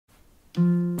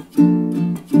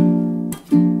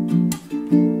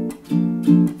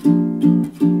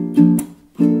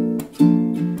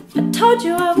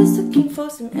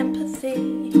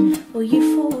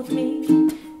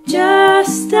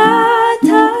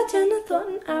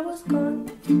was gone.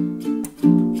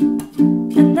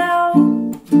 And now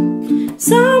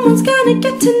someone's gonna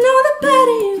get to know the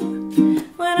better you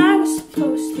when I was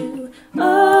supposed to.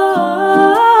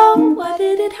 Oh, why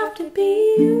did it have to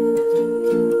be you?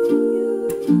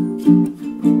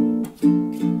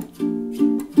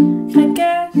 I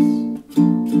guess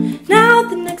now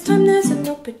the next time there's an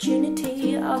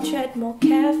opportunity, I'll tread more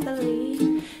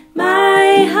carefully.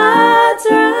 My heart's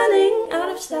running out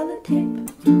of sellotape.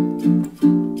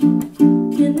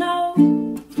 You know,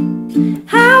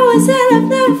 how was it? I've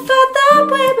never felt that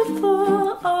way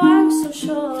before. Oh, I was so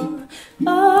sure.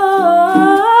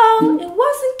 Oh, it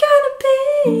wasn't gonna be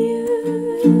you.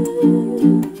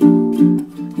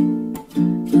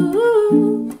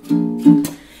 Ooh.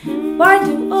 Why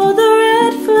do all the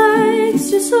red flags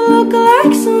just look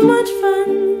like so much fun?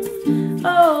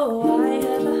 Oh, I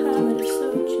have a habit of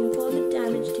searching for the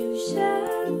damage to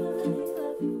share my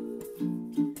love.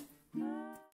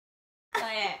 Oh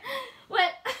yeah.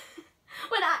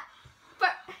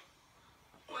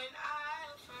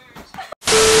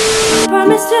 I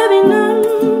promise to be none,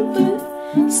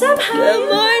 but somehow. Good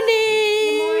morning.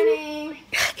 Good morning.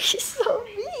 She's so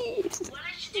mean. What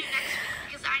I should do next week,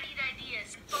 because I need ideas.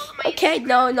 Follow my Okay,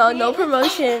 no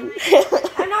promotion.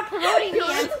 I'm not promoting you.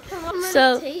 I'm promoting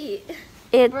So Tate.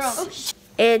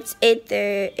 it's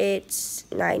 8:30. It's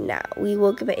 9 now. We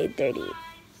woke up at 8:30,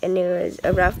 and it was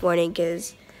a rough morning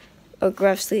a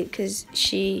rough sleep because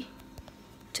she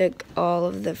took all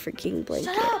of the freaking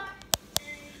blanket. Shut up.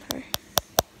 Her.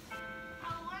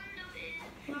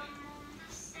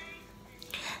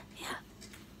 Yeah.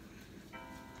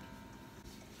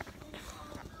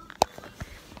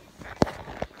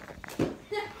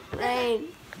 Rain.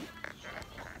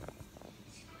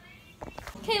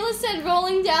 Kayla said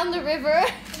rolling down the river.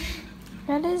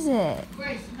 What is it?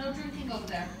 Grace, no drinking over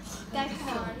there. That's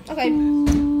on. Okay.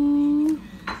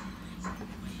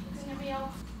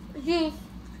 Juice.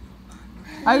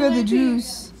 I got the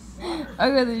juice.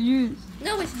 I got the juice.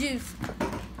 No, it's juice.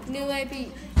 New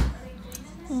IP.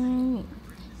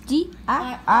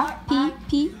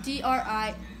 D-I-R-P-P.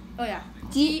 D-R-I. Oh yeah.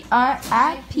 D-R-I-P-P-I-N-G.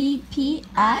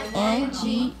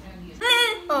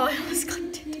 Oh, I almost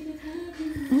clicked it.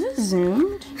 Is it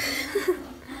zoomed?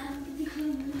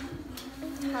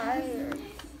 Tired.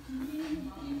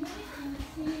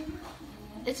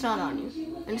 It's not on you.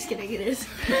 I'm just kidding, it is.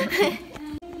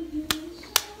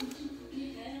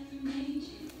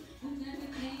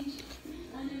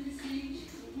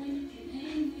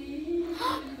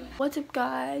 What's up,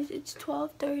 guys? It's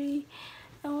 12:30,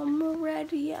 and I'm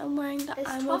ready. I'm wearing the It's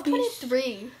imovie.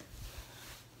 12:23.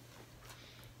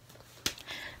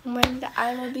 I'm wearing the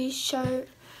imovie shirt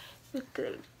with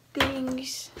the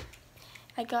things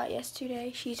I got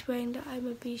yesterday. She's wearing the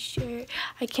imovie shirt.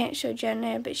 I can't show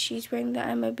Jenna, but she's wearing the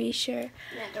imovie shirt.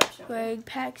 Yeah, don't show me. Wearing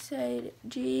Packside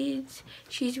jeans.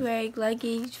 She's wearing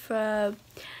leggings from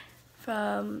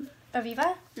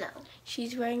Aviva? No.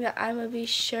 She's wearing the imovie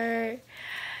shirt.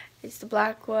 It's the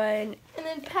black one. And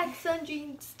then Paxson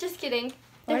jeans. Just kidding.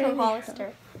 They're Where from are they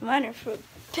Hollister. Mine are from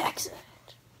Packside.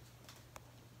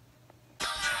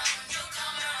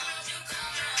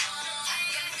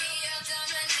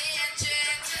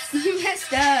 You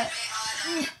messed up.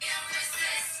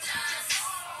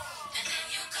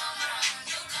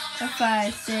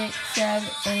 5, 6, 7,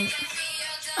 8.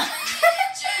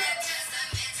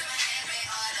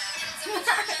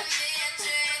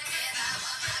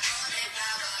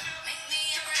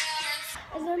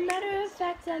 As a matter of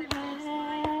fact, I'm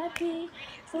happy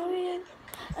for you.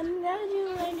 I'm glad you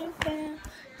and your family.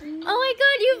 Oh my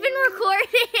god, you've been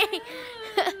recording!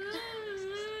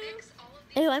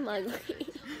 Ew, I'm ugly.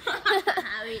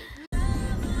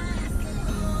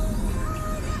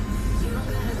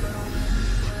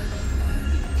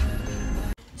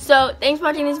 So, thanks for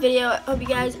watching this video. I hope you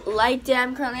guys liked it.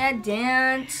 I'm currently at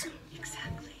dance.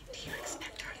 Exactly. Do you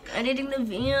expect her to go? Editing the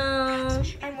video.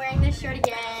 I'm wearing this shirt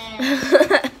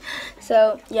again.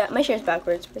 So, yeah, my shirt's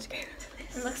backwards, but it's okay.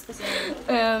 It looks the same.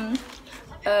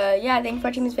 Yeah, thanks for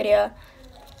watching this video.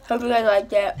 Hope you guys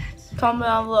liked it. Comment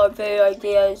down below video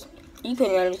ideas. You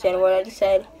couldn't understand what I just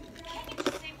said.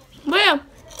 But yeah,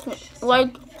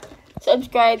 like,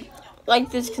 subscribe,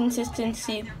 like this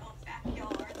consistency.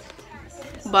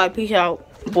 Bye, peace out,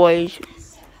 boys.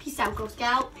 Peace out, Girl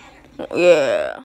Scout. Yeah.